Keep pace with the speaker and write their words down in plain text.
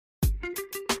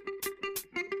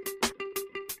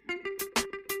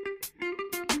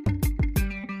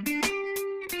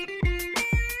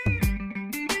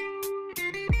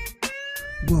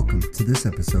Welcome to this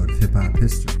episode of Hip Hop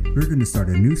History. We're going to start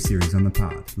a new series on the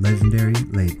pod, Legendary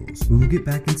Labels. We will get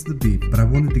back into the beef, but I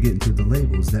wanted to get into the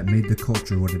labels that made the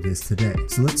culture what it is today.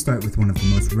 So let's start with one of the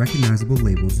most recognizable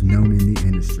labels known in the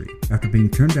industry. After being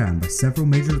turned down by several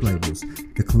major labels,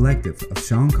 the collective of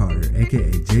Sean Carter,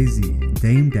 aka Jay-Z,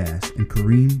 Dame Dash, and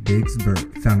Kareem Biggs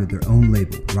Burke founded their own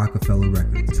label, Rockefeller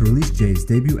Records, to release Jay's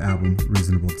debut album,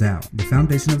 Reasonable Doubt. The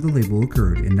foundation of the label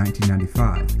occurred in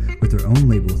 1995 with their own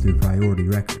label through Priority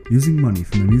Records. Using money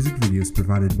from the music videos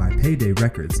provided by Payday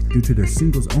Records due to their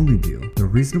singles-only deal, though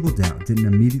Reasonable Doubt didn't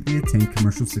immediately attain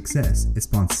commercial success, it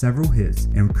spawned several hits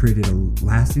and created a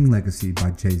lasting legacy by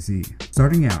Jay-Z.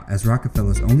 Starting out as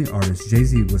Rockefeller's only artist,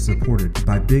 Jay-Z was supported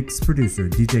by Biggs producer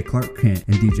DJ Clark Kent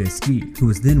and DJ Ski, who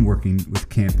was then working with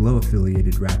Camp Lo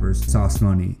affiliated rappers Sauce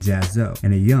Money, Jaz-O,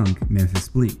 and a young Memphis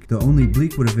Bleek, though only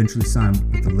Bleek would eventually sign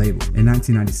with the label. In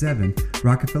 1997,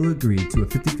 Rockefeller agreed to a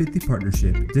 50-50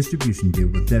 partnership distribution deal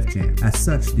with Def Jam. As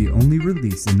such, the only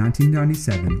release in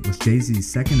 1997 was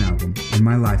Jay-Z's second album, In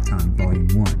My Lifetime Volume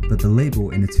 1, but the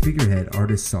label and its figurehead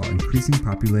artists saw increasing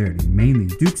popularity mainly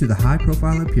due to the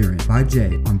high-profile appearance by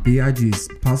Jay on B.I.G.'s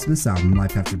posthumous album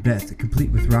Life After Death,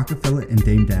 complete with Rockefeller and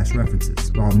Dame Dash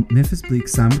references. While Memphis Bleek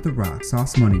signed with The Rock,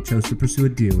 Sauce Money chose to pursue a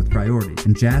deal with Priority,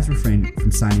 and Jaz refrained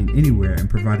from signing anywhere and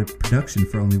provided production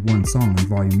for only one song on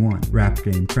Volume 1, Rap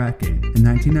Game, Crack Game. In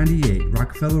 1998,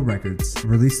 Rockefeller Records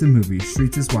released the movie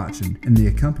Streets is Watching and the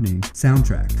accompanying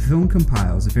soundtrack. The film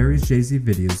compiles various Jay-Z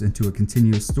videos into a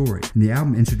continuous story, and the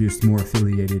album introduced more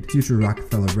affiliated future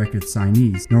Rockefeller Records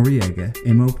signees Noreaga,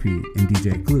 M.O.P., and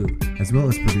DJ Clue, as well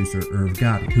as producer Irv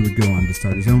Gotti, who would go on to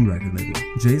start his own record label.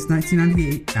 Jay's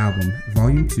 1998 album,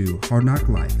 Volume 2, Hard Knock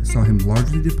Life, saw him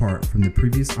largely depart from the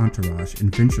previous entourage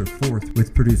and venture forth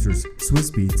with producers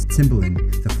Swizz Beatz,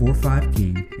 Timbaland, The 4-5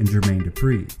 King, and Jermaine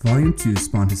Dupri. Volume 2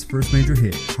 spawned his first major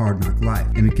hit, Hard Knock Life,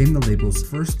 and became the label's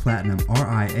first platinum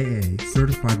RIAA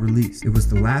certified release. It was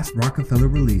the last Rockefeller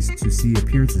release to see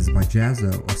appearances by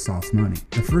Jaz-O or Sauce Money,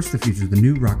 the first to feature the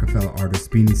new Rockefeller artists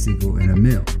Beanie Sigel and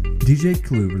Emil. DJ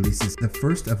Clue releases the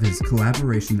first of his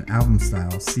collaboration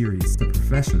album-style series, The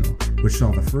Professional, which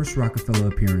saw the first Rockefeller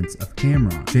appearance of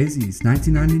Cam'ron. Jay-Z's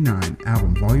 1999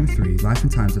 album, Volume 3, Life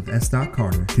and Times of S.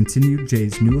 Carter, continued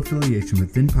Jay's new affiliation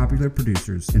with then-popular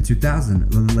producers. In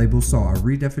 2000, the label saw a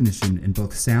redefinition in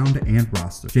both sound and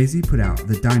roster. Jay-Z put out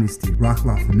The Dynasty, Rock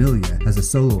La Familia as a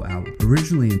solo album,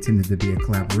 originally intended to be a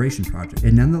collaboration project.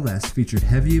 It nonetheless featured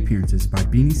heavy appearances by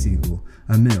Beanie Sigel,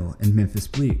 Emil, and Memphis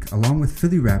Bleek, along with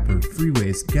Philly rapper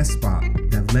Freeway's guest spot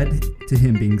that led to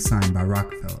him being signed by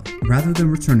Rockefeller. Rather than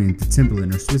returning to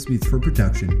Timbaland or Swizz Beatz for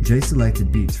production, Jay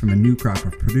selected beats from a new crop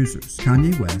of producers,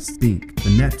 Kanye West, Bink, The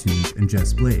Neptunes, and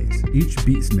Just Blaze. Each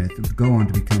beatsmith would go on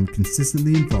to become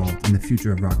consistently involved in the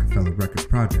future of Rockefeller Records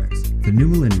projects. The new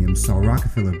millennium saw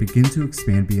Rockefeller begin to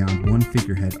expand beyond one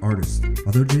figurehead artist.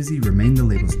 Although Jay-Z remained the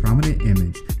label's prominent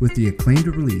image, with the acclaimed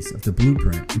release of The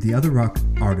Blueprint, the other rock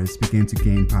artists began to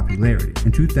gain popularity.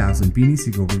 In 2000, Beanie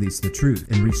Sigel released The Truth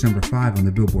and reached number 5 on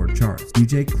the Billboard charts.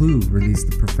 DJ Clue released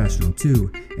The Professional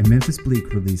 2, and Memphis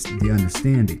Bleek released The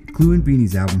Understanding. Clue and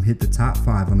Beanie's album hit the top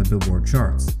 5 on the Billboard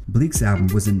charts. Bleek's album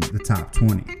was in the top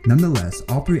 20. Nonetheless,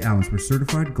 all 3 albums were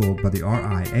certified gold by the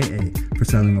RIAA for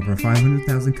selling over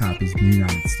 500,000 copies in the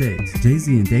United States.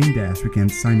 Jay-Z and Dame Dash began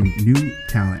signing new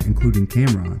talent including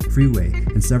Cam'ron, Freeway,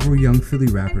 and several young Philly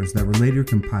rappers that were later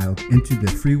compiled into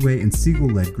the Freeway and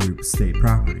Sigel-led group State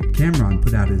Property. Cam'ron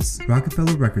put out his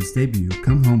Rockefeller Records debut,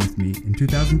 Come Home With Me, in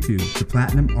 2002 to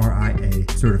platinum RIA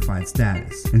certified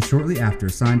status, and shortly after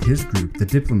signed his group, The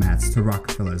Diplomats, to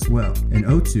Rockefeller as well. In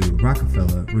 2002,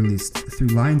 Rockefeller released through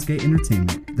Lionsgate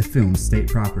Entertainment the film State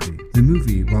Property. The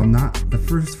movie, while not the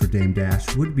first for Dame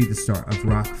Dash, would be the start of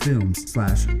Rock Films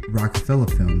 / Rockefeller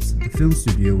Films. The film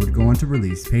studio would go on to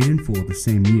release Paid in Full the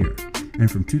same year. And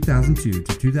from 2002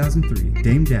 to 2003,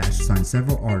 Dame Dash signed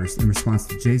several artists in response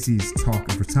to Jay-Z's talk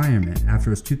of retirement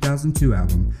after his 2002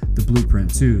 album, The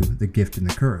Blueprint 2, The Gift and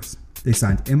the Curse. They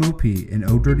signed M.O.P. and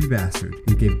Oh Dirty Bastard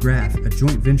and gave Graph a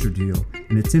joint venture deal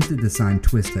and attempted to sign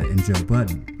Twista and Joe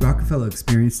Budden. Rockefeller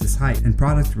experienced this height in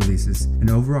product releases and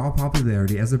overall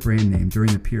popularity as a brand name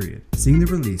during the period, seeing the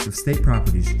release of State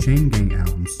Property's Chain Gang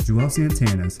albums, Joel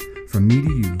Santana's From Me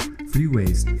to You,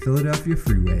 Freeway's Philadelphia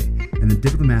Freeway, and the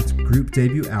Diplomats' group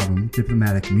debut album,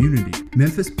 Diplomatic Immunity,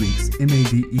 Memphis Bleek's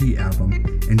MADE album,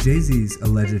 and Jay-Z's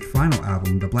alleged final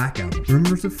album, The Black Album.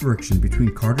 Rumors of friction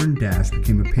between Carter and Dash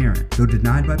became apparent, though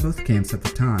denied by both camps at the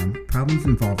time. Problems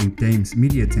involving Dame's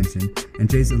media attention and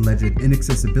Jay's alleged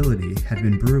inaccessibility had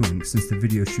been brewing brewing since the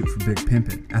video shoot for Big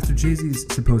Pimpin'. After Jay-Z's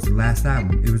supposed last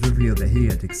album, it was revealed that he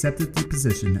had accepted the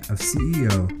position of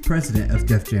CEO, president of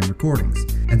Def Jam Recordings,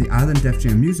 and the Island Def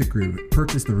Jam Music Group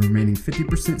purchased the remaining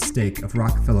 50% stake of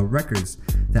Roc-A-Fella Records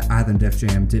that Island Def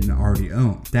Jam didn't already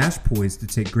own. Dash poised to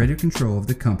take greater control of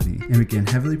the company and began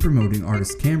heavily promoting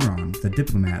artists Cam'ron, The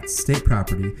Diplomats, State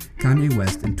Property, Kanye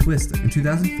West, and Twista. In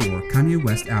 2004, Kanye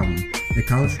West's album, The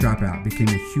College Dropout, became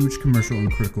a huge commercial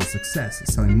and critical success,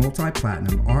 selling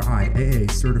multi-platinum RIAA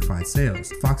certified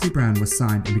sales. Foxy Brown was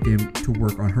signed and began to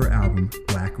work on her album,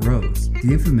 Black Rose.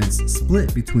 The infamous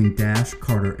split between Dash,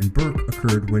 Carter, and Burke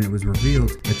occurred when it was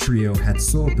revealed the trio had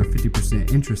sold their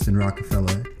 50% interest in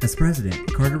Roc-A-Fella. As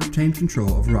president, Carter retained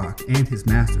control of Rock and his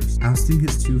masters, ousting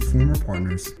his two former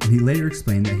partners, and he later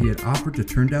explained that he had offered to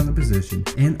turn down the position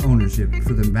and ownership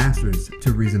for the masters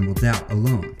to Reasonable Doubt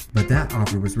alone. But that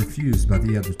offer was refused by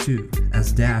the other two,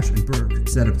 as Dash and Burke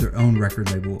set up their own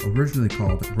record label originally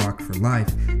called Rock for Life,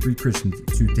 rechristened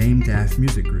to Dame Dash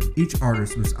Music Group. Each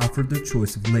artist was offered their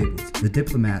choice of labels. The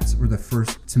Diplomats were the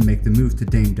first to make the move to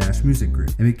Dame Dash Music Group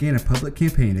and began a public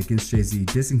campaign against Jay-Z,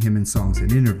 dissing him in songs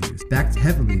and interviews. Backed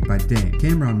heavily by Dame,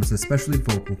 Cam'ron was especially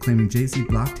vocal, claiming Jay-Z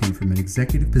blocked him from an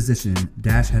executive position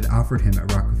Dash had offered him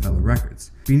at Roc-A-Fella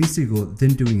Records. Beanie Sigel,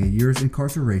 then doing a year's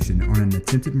incarceration on an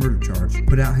attempted murder charge,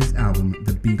 put out his album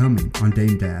The Becoming on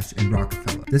Dame Dash and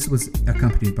Roc-A-Fella. This was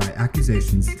accompanied by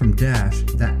accusations from Dash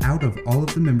that out of all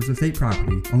of the members of State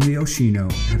Property, only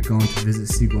Oshino had gone to visit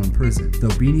Sigel in prison. Though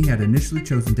Beanie had initially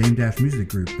chosen Dame Dash Music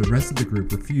Group, the rest of the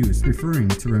group refused, preferring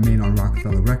to remain on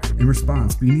Roc-A-Fella Records. In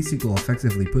response, Beanie Sigel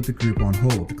effectively put the group on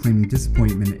hold, claiming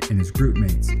disappointment in his group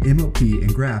mates. MOP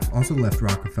and Graf also left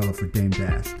Roc-A-Fella for Dame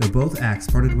Dash, though both acts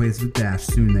parted ways with Dash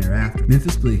soon thereafter.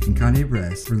 Memphis Bleek and Kanye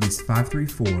West released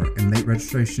 534 and Late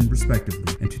Registration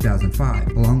respectively in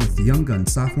 2005, along with the Young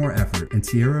Gun's sophomore effort and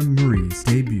Tierra Marie's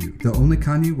debut. The only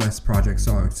Kanye West project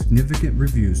saw significant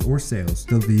reviews or sales,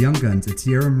 though the Young Guns and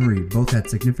Tierra Marie both had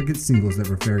significant singles that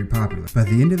were very popular. By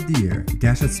the end of the year,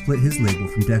 Dash had split his label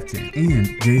from Def Jam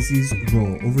and Jay-Z's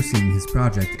role overseeing his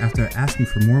project after asking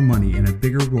for more money and a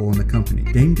bigger role in the company.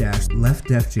 Dame Dash left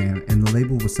Def Jam and the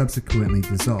label was subsequently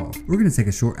dissolved. We're going to take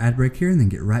a short ad break here and then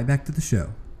get right back to the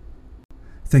show.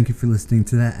 Thank you for listening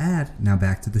to that ad. Now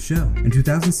back to the show. In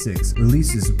 2006,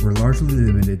 releases were largely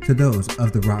limited to those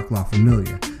of the Rock La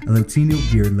Familia, a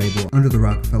Latino-geared label under the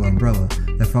Roc-A-Fella umbrella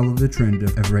that followed the trend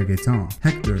of reggaeton.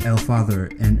 Hector, El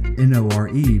Father, and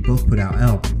NORE both put out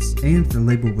albums, and the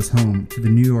label was home to the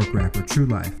New York rapper True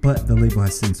Life, but the label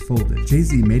has since folded.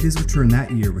 Jay-Z made his return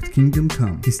that year with Kingdom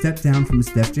Come. He stepped down from his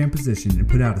Def Jam position and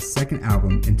put out a second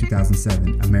album in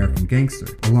 2007, American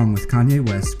Gangster, along with Kanye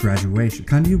West's Graduation.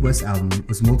 Kanye West's album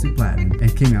was multi-platinum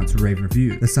and came out to rave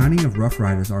reviews. The signing of Rough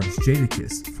Riders artist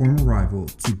Jadakiss, former rival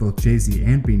to both Jay-Z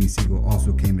and Beanie Sigel,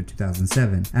 also came in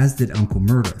 2007, as did Uncle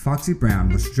Murda. Foxy Brown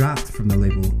was dropped from the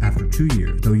label after 2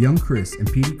 years. Though Young Chris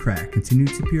and Petey Crack continued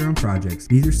to appear on projects,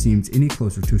 neither seemed any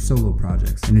closer to solo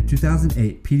projects. And in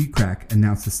 2008, Petey Crack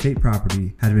announced the State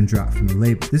Property had been dropped from the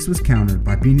label. This was countered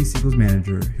by Beanie Sigel's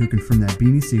manager, who confirmed that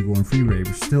Beanie Sigel and Free Ray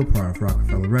were still part of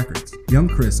Roc-A-Fella Records. Young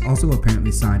Chris also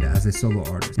apparently signed as a solo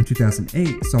artist. In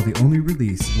 2008, saw the only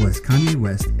release was Kanye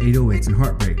West 808s and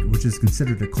Heartbreak, which is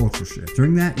considered a culture shift.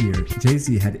 During that year,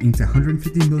 Jay-Z had inked a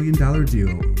 $150 million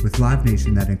deal with Live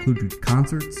Nation that included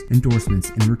concerts,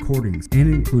 endorsements, and recordings,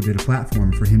 and included a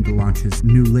platform for him to launch his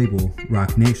new label,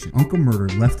 Roc Nation. Uncle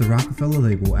Murda left the Roc-A-Fella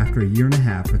label after a year and a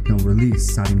half with no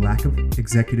release, citing lack of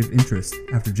executive interest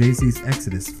after Jay-Z's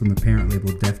exodus from the parent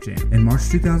label Def Jam. In March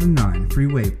 2009,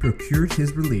 Freeway procured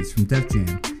his release from Def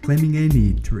Jam, claiming a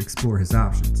need to explore his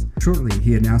options. Shortly,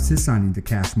 he announced his signing to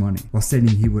Cash Money, while stating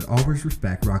he would always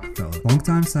respect Roc-A-Fella.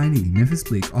 Longtime signee Memphis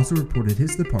Bleek also reported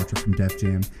his departure from Def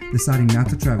Jam, deciding not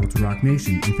to travel to Roc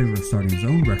Nation in favor of starting his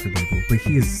own record label, but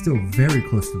he is still very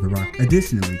close to the Rock.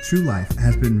 Additionally, True Life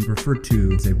has been referred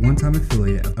to as a one-time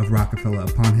affiliate of Roc-A-Fella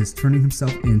upon his turning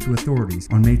himself into authorities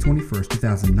on May 21st,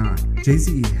 2009.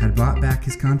 Jay-Z had bought back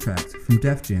his contract from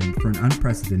Def Jam for an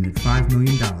unprecedented $5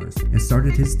 million and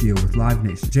started his deal with Live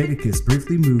Nation. Jadakiss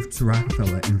briefly moved to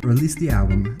Roc-A-Fella and released the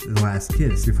album The Last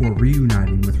Kiss before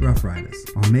reuniting with Rough Riders.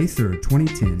 On May 3rd,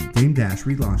 2010, Dame Dash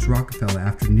relaunched Roc-A-Fella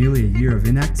after nearly a year of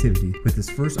inactivity, with his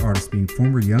first artist being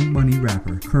former Young Money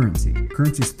rapper Currency.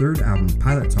 Currency's third album,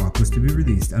 Pilot Talk, was to be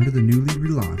released under the newly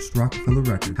relaunched Roc-A-Fella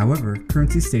Records. However,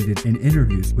 Currency stated in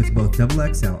interviews with both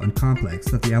XXL and Complex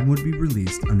that the album would be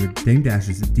released under Dame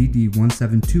Dash's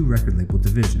DD172 record label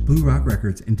division, Blue Rock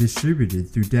Records, and distributed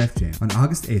through Def Jam. On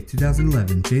August 8th,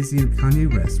 2011, Jay-Z and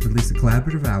Kanye West released a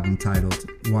collaborative album titled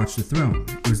Watch the Throne.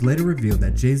 It was later revealed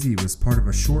that Jay-Z was part of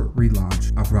a short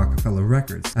relaunch of Roc-A-Fella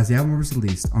Records, as the album was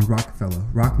released on Roc-A-Fella,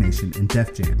 Roc Nation, and Def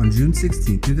Def Jam. On June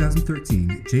 16,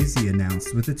 2013, Jay-Z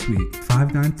announced with a tweet,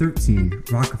 5913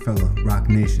 Rockefeller Roc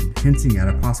Nation, hinting at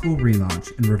a possible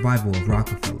relaunch and revival of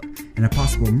Rockefeller, and a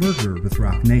possible merger with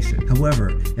Roc Nation. However,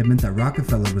 it meant that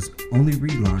Rockefeller was only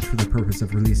relaunched for the purpose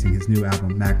of releasing his new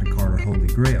album Magna Carta Holy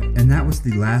Grail, and that was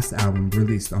the last album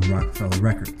released on Rockefeller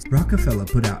Records. Rockefeller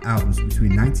put out albums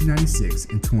between 1996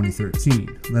 and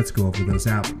 2013. Let's go over those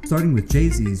albums. Starting with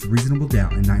Jay-Z's Reasonable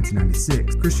Doubt in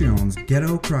 1996, Chriseon's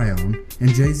Ghetto Cryon,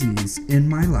 and Jay-Z's In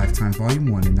My Lifetime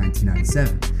Volume 1 in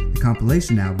 1997. The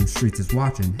compilation album Streets is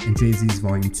Watching, and Jay-Z's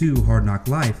Volume 2 Hard Knock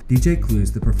Life, DJ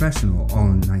Clue's The Professional, all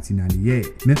in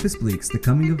 1998. Memphis Bleek's The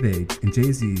Coming of Age, and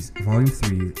Jay-Z's Volume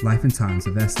 3 Life and Times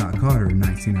of S. Carter in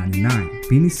 1999.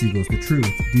 Beanie Siegel's The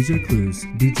Truth, DJ Clue's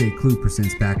DJ Clue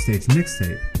Presents Backstage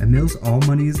Mixtape, Emil's All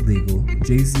Money is Legal,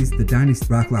 Jay-Z's The Dynasty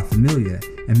Rock La Familia,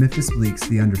 and Memphis Bleek's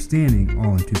The Understanding,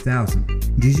 all in 2000.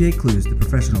 DJ Clue's The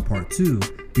Professional Part 2,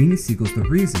 Beanie Siegel's The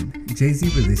Reason, Jay-Z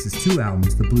releases 2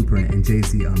 albums, The Blueprint and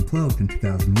Jay-Z Unplugged in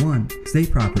 2001,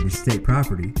 State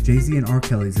Property, Jay-Z and R.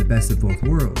 Kelly's The Best of Both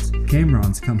Worlds,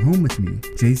 Cameron's Come Home With Me,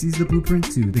 Jay-Z's The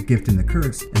Blueprint 2, The Gift and the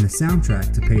Curse, and the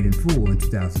soundtrack to Paid in Full in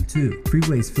 2002,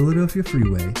 Freeway's Philadelphia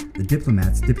Freeway, The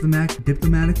Diplomat's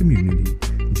Diplomatic Immunity,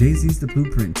 Jay-Z's The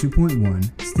Blueprint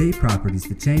 2.1, State Property's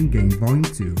The Chain Gang Volume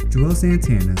 2, Joel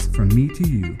Santana's From Me to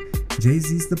You,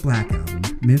 Jay-Z's The Black Album,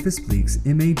 Memphis Bleek's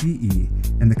MADE,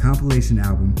 and the compilation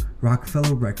album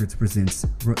Rockefeller Records Presents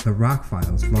The Rock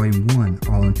Files Volume 1,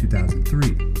 all in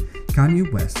 2003.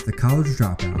 Kanye West, The College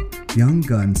Dropout, Young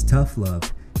Gun's Tough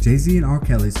Love, Jay-Z and R.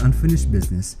 Kelly's Unfinished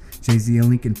Business, Jay-Z and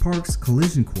Linkin Park's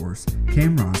Collision Course,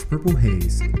 Cameron's Purple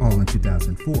Haze, all in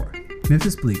 2004.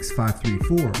 Memphis Bleek's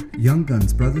 534, Young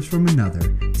Gun's Brothers from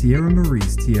Another, Tierra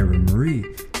Marie's Tierra Marie,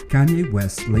 Kanye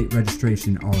West's Late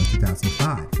Registration, all in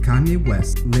 2005. Kanye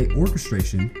West's Late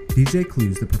Orchestration, DJ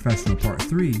Clue's The Professional Part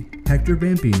 3, Hector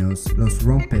Bambino's Los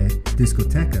Rompe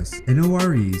Discotecas,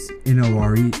 Nore's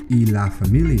Nore y La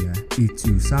Familia y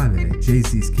Tu Sabe,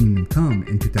 Jay-Z's Kingdom Come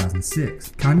in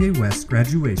 2006. Kanye West's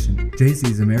Graduation,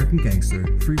 Jay-Z's American Gangster,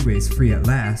 Freeway's Free at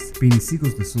Last, Beanie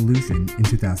Siegel's The Solution in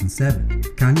 2007.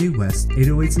 Kanye West's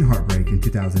 808s and Heartbreak in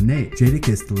 2008,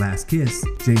 Jadakiss The Last Kiss,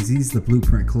 Jay-Z's The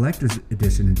Blueprint Collector's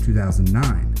Edition in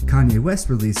 2009. Kanye West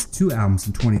released 2 albums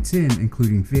in 2010,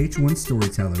 including VH1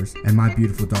 Storytellers and My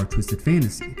Beautiful Dark Twisted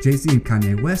Fantasy. Jay-Z and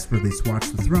Kanye West released Watch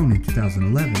the Throne in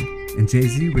 2011, and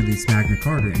Jay-Z released Magna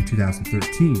Carta in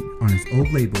 2013 on his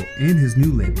old label and his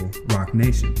new label, Roc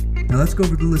Nation. Now let's go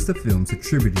over the list of films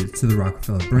attributed to the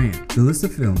Rockefeller brand. The list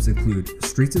of films include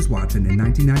Streets is Watching in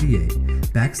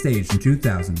 1998, Backstage in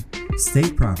 2000,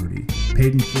 State Property,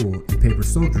 Paid in Full, and Paper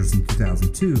Soldiers in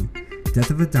 2002, Death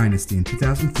of a Dynasty in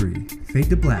 2003, Fade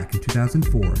to Black in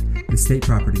 2004, and State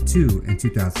Property 2 in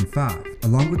 2005.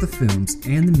 Along with the films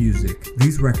and the music,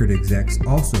 these record execs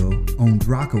also owned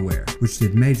Rockaware, which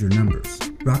did major numbers.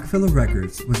 Rockefeller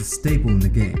Records was a staple in the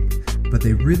game, but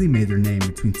they really made their name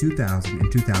between 2000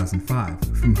 and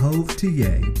 2005. From Hove to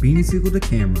Ye, Beanie Siegel to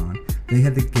Cameron, they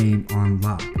had the game on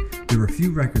lock. There were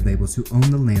few record labels who owned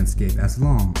the landscape as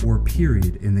long or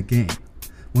period in the game.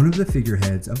 One of the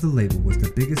figureheads of the label was the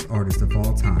biggest artist of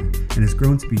all time and has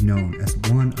grown to be known as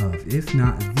one of, if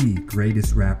not the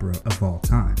greatest rapper of all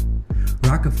time.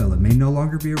 Rockefeller may no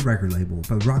longer be a record label,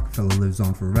 but Rockefeller lives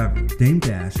on forever. Dame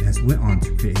Dash has went on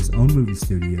to create his own movie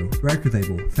studio, record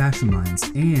label, fashion lines,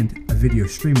 and a video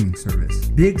streaming service.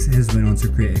 Biggs has went on to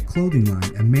create a clothing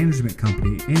line, a management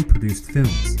company, and produced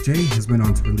films. Jay has went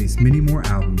on to release many more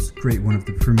albums, create one of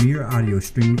the premier audio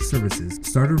streaming services,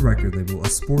 start a record label, a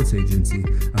sports agency,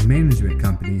 a management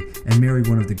company, and marry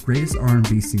one of the greatest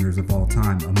R&B singers of all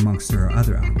time amongst her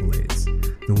other accolades,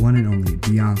 the one and only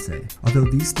Beyonce. Although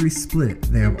these 3 split,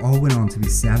 they have all went on to be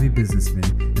savvy businessmen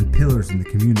and pillars in the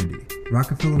community.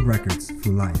 Rockefeller Records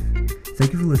for life.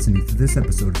 Thank you for listening to this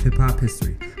episode of Hip Hop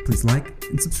History. Please like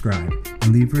and subscribe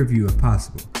and leave a review if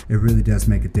possible. It really does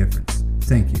make a difference.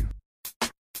 Thank you.